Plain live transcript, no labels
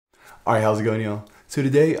Alright, how's it going, y'all? So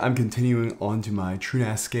today I'm continuing on to my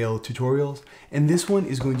TrueNAS scale tutorials, and this one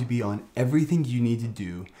is going to be on everything you need to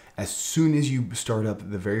do as soon as you start up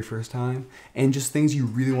the very first time, and just things you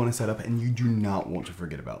really want to set up and you do not want to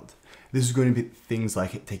forget about. This is going to be things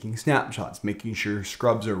like taking snapshots, making sure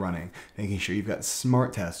scrubs are running, making sure you've got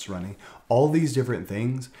smart tests running, all these different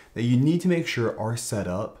things that you need to make sure are set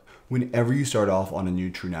up whenever you start off on a new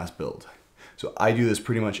TrueNAS build. So I do this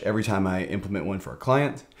pretty much every time I implement one for a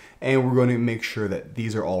client, and we're going to make sure that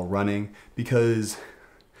these are all running, because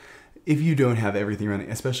if you don't have everything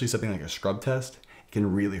running, especially something like a scrub test, it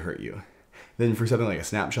can really hurt you. Then for something like a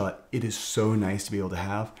snapshot, it is so nice to be able to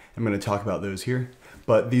have. I'm going to talk about those here,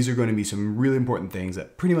 but these are going to be some really important things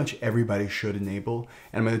that pretty much everybody should enable.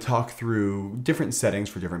 And I'm going to talk through different settings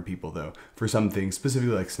for different people though, for some things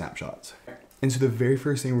specifically like snapshots. And so the very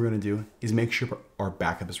first thing we're going to do is make sure our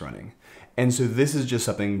backup is running. And so this is just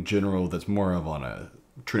something general that's more of on a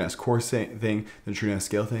TrueNAS Core thing than TrueNAS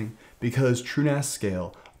Scale thing, because TrueNAS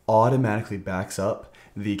Scale automatically backs up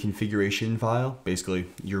the configuration file, basically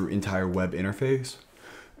your entire web interface,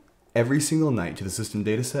 every single night to the system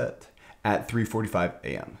dataset at 3:45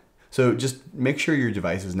 a.m. So just make sure your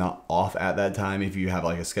device is not off at that time. If you have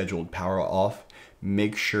like a scheduled power off,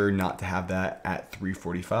 make sure not to have that at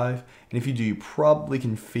 3:45. And if you do, you probably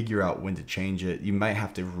can figure out when to change it. You might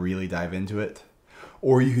have to really dive into it.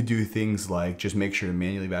 Or you could do things like just make sure to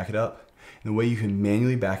manually back it up. And the way you can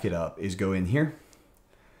manually back it up is go in here,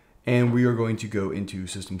 and we are going to go into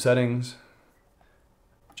System Settings,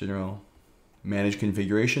 General, Manage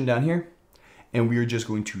Configuration down here, and we are just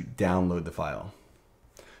going to download the file.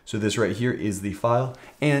 So this right here is the file,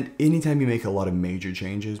 and anytime you make a lot of major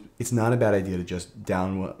changes, it's not a bad idea to just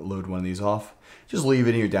download one of these off. Just leave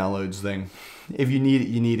it in your downloads thing. If you need it,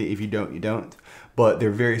 you need it. If you don't, you don't. But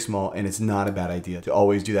they're very small, and it's not a bad idea to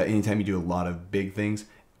always do that anytime you do a lot of big things,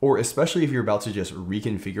 or especially if you're about to just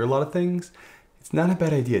reconfigure a lot of things. It's not a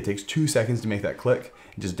bad idea. It takes 2 seconds to make that click,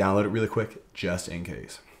 and just download it really quick just in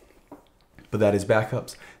case. But that is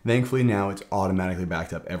backups. Thankfully now it's automatically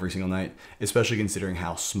backed up every single night, especially considering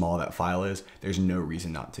how small that file is. There's no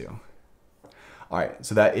reason not to. All right,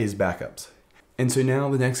 so that is backups. And so now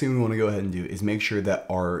the next thing we want to go ahead and do is make sure that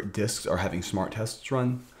our disks are having smart tests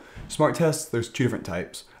run. Smart tests, there's 2 different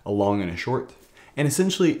types, a long and a short. And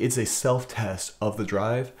essentially it's a self-test of the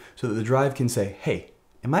drive so that the drive can say, hey,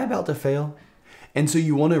 am I about to fail? And so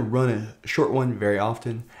you want to run a short one very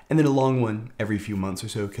often, and then a long one every few months or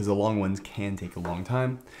so, because the long ones can take a long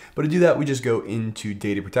time. But to do that, we just go into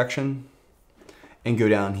Data Protection and go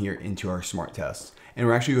down here into our smart tests. And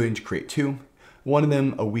we're actually going to create 2. One of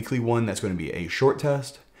them, a weekly one, that's going to be a short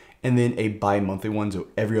test, and then a bi-monthly one, so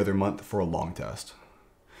every other month for a long test.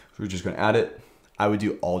 So we're just going to add it. I would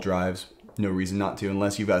do all drives. No reason not to,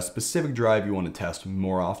 unless you've got a specific drive you want to test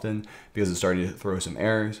more often because it's starting to throw some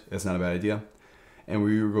errors. That's not a bad idea. And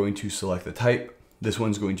we're going to select the type. This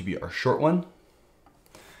one's going to be our short one,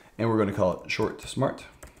 and we're going to call it Short Smart.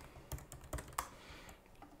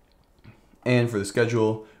 And for the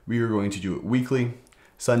schedule, we are going to do it weekly.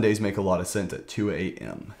 Sundays make a lot of sense at 2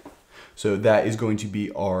 a.m. So that is going to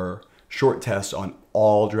be our short test on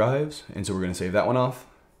all drives, and so we're going to save that one off.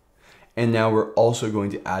 And now we're also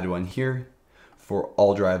going to add one here for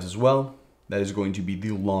all drives as well. That is going to be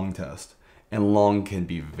the long test, and long can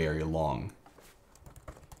be very long.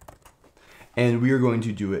 And we are going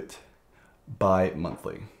to do it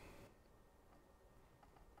bi-monthly.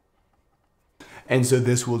 And so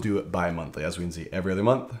this will do it bi-monthly, as we can see, every other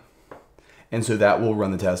month. And so that will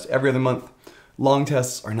run the test every other month. Long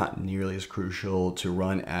tests are not nearly as crucial to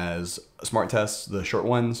run as smart tests, the short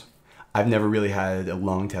ones. I've never really had a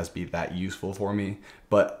long test be that useful for me,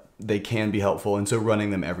 but they can be helpful. And so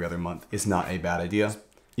running them every other month is not a bad idea.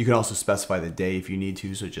 You can also specify the day if you need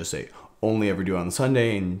to. So just say only ever do it on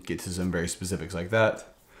Sunday and get to some very specifics like that.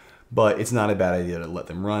 But it's not a bad idea to let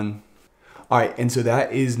them run. All right, and so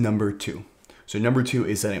that is number 2. So number 2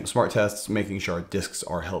 is setting up smart tests, making sure our disks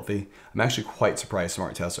are healthy. I'm actually quite surprised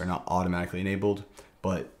smart tests are not automatically enabled,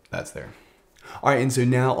 but that's there. All right, and so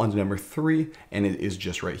now on to number 3, and it is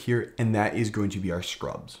just right here, and that is going to be our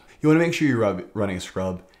scrubs. You want to make sure you're running a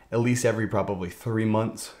scrub at least every probably 3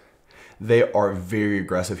 months. They are very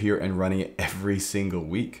aggressive here and running it every single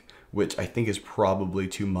week, which I think is probably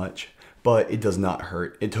too much, but it does not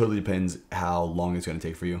hurt. It totally depends how long it's going to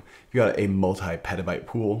take for you. If you got a multi-petabyte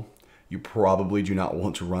pool, you probably do not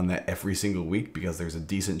want to run that every single week, because there's a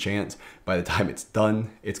decent chance by the time it's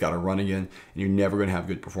done, it's got to run again, and you're never going to have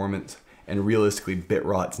good performance. And realistically, bit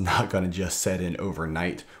rot's not going to just set in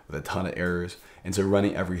overnight with a ton of errors. And so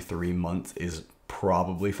running every 3 months is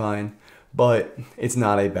probably fine. but it's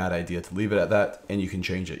not a bad idea to leave it at that, and you can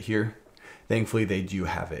change it here. Thankfully, they do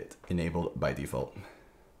have it enabled by default.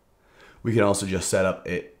 We can also just set up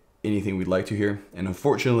anything we'd like to here, and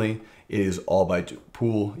unfortunately, it is all by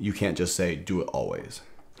pool. You can't just say do it always.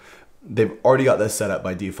 They've already got this set up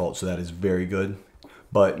by default, so that is very good,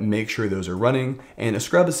 but make sure those are running, and a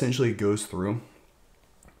scrub essentially goes through,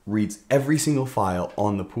 reads every single file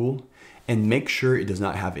on the pool, and make sure it does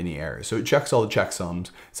not have any errors. So it checks all the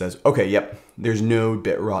checksums, says, okay, yep, there's no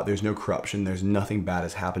bit rot, there's no corruption, there's nothing bad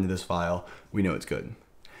has happened to this file, we know it's good.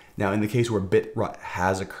 Now in the case where bit rot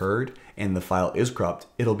has occurred and the file is corrupt,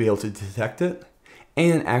 it'll be able to detect it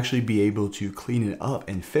and actually be able to clean it up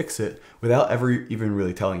and fix it without ever even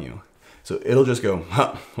really telling you. So it'll just go,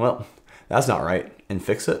 huh, well, that's not right, and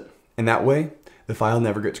fix it. And that way, the file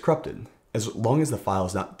never gets corrupted. As long as the file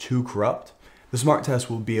is not too corrupt, the smart test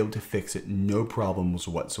will be able to fix it no problems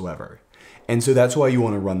whatsoever. And so that's why you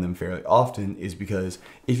want to run them fairly often, is because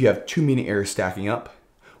if you have too many errors stacking up,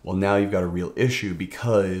 well, now you've got a real issue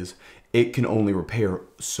because it can only repair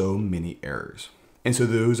so many errors. And so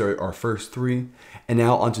those are our first three. And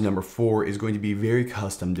now onto number 4 is going to be very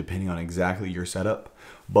custom depending on exactly your setup,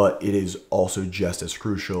 but it is also just as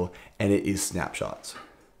crucial, and it is snapshots.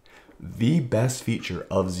 The best feature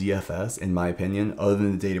of ZFS, in my opinion, other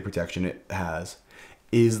than the data protection it has,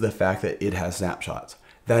 is the fact that it has snapshots.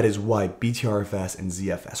 That is why BTRFS and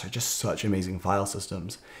ZFS are just such amazing file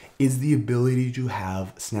systems, is the ability to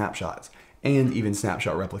have snapshots and even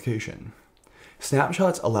snapshot replication.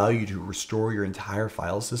 Snapshots allow you to restore your entire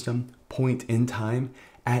file system point in time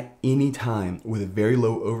at any time with a very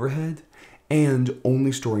low overhead and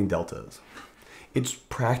only storing deltas. It's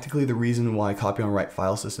practically the reason why copy on write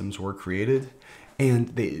file systems were created, and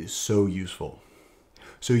it is so useful.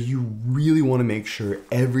 So you really want to make sure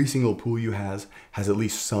every single pool you has at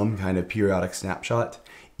least some kind of periodic snapshot,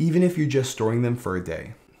 even if you're just storing them for a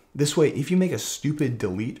day. This way, if you make a stupid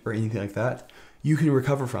delete or anything like that, you can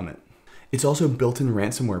recover from it. It's also built-in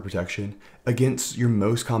ransomware protection against your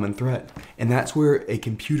most common threat, and that's where a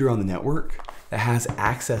computer on the network that has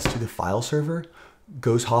access to the file server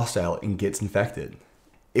goes hostile and gets infected.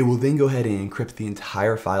 It will then go ahead and encrypt the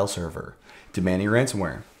entire file server, demanding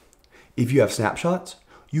ransomware. If you have snapshots,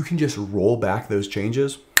 you can just roll back those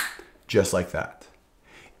changes just like that.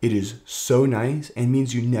 It is so nice and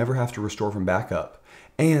means you never have to restore from backup.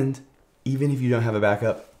 And even if you don't have a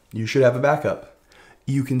backup, you should have a backup.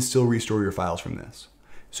 You can still restore your files from this.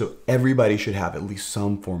 So everybody should have at least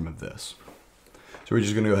some form of this. So we're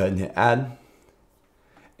just going to go ahead and hit add.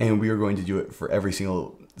 And we are going to do it for every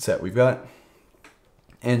single set we've got.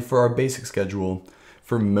 And for our basic schedule,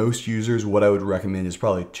 for most users, what I would recommend is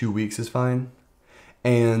probably 2 weeks is fine.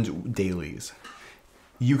 And dailies.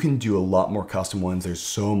 You can do a lot more custom ones. There's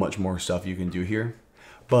so much more stuff you can do here.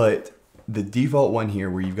 But the default one here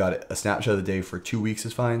where you've got a snapshot of the day for 2 weeks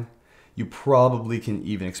is fine. You probably can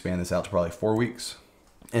even expand this out to probably 4 weeks.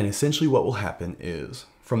 And essentially what will happen is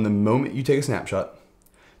from the moment you take a snapshot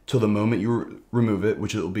till the moment you remove it,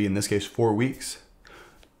 which it will be in this case 4 weeks,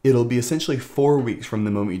 it'll be essentially 4 weeks from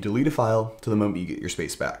the moment you delete a file to the moment you get your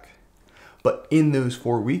space back. But in those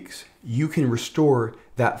 4 weeks, you can restore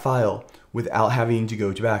that file without having to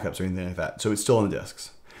go to backups or anything like that. So it's still on the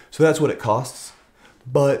disks. So that's what it costs.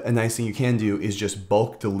 But a nice thing you can do is just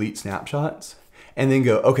bulk delete snapshots and then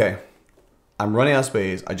go, okay, I'm running out of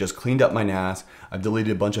space. I just cleaned up my NAS. I've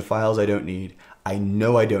deleted a bunch of files I don't need. I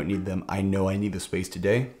know I don't need them. I know I need the space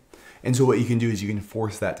today. And so what you can do is you can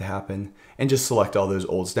force that to happen and just select all those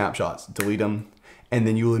old snapshots, delete them, and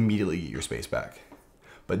then you'll immediately get your space back.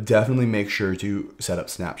 But definitely make sure to set up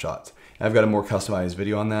snapshots. And I've got a more customized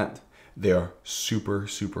video on that. They are super,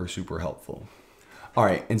 super, super helpful. All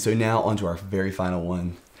right, and so now onto our very final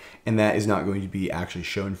one, and that is not going to be actually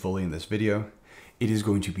shown fully in this video. It is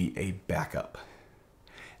going to be a backup.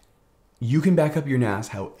 You can back up your NAS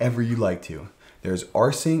however you like to. There's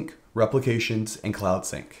rsync, replications, and cloud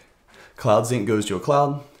sync. Cloud sync goes to a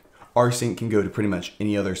cloud. Rsync can go to pretty much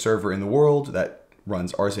any other server in the world that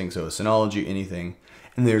runs rsync, so Synology, anything.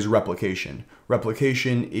 And there's replication.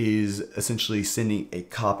 Replication is essentially sending a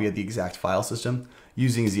copy of the exact file system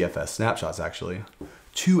using ZFS snapshots actually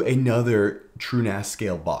to another TrueNAS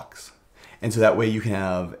scale box. And so that way you can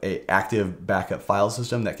have an active backup file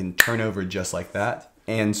system that can turn over just like that.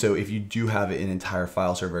 And so if you do have an entire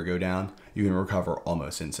file server go down, you can recover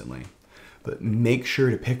almost instantly. But make sure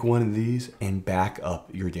to pick one of these and back up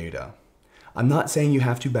your data. I'm not saying you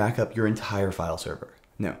have to back up your entire file server.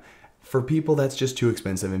 No, for people that's just too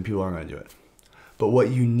expensive and people aren't going to do it. But what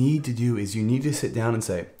you need to do is you need to sit down and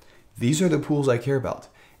say, these are the pools I care about.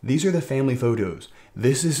 These are the family photos.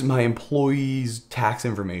 This is my employees' tax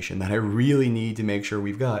information that I really need to make sure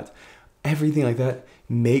we've got. Everything like that,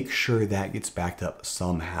 make sure that gets backed up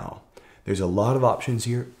somehow. There's a lot of options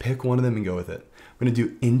here. Pick one of them and go with it. I'm gonna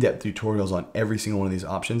do in-depth tutorials on every single one of these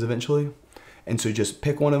options eventually. And so just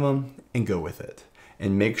pick one of them and go with it.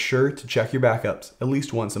 And make sure to check your backups at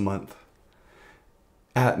least once a month.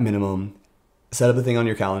 At minimum, set up a thing on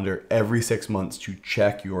your calendar every 6 months to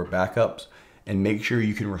check your backups and make sure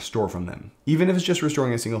you can restore from them. Even if it's just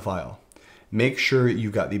restoring a single file, make sure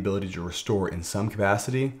you've got the ability to restore in some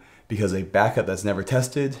capacity, because a backup that's never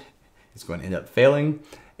tested is going to end up failing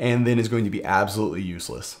and then is going to be absolutely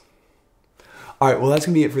useless. All right, well, that's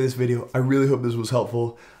gonna be it for this video. I really hope this was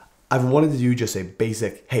helpful. I've wanted to do just a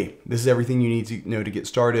basic, hey, this is everything you need to know to get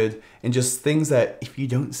started, and just things that if you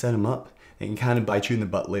don't set them up, they can kind of bite you in the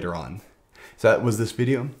butt later on. So that was this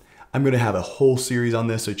video. I'm gonna have a whole series on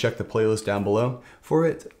this, so check the playlist down below for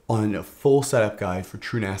it on a full setup guide for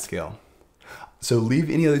TrueNAS SCALE. So leave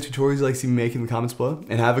any other tutorials you'd like to see me make in the comments below,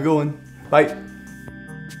 and have a good one. Bye.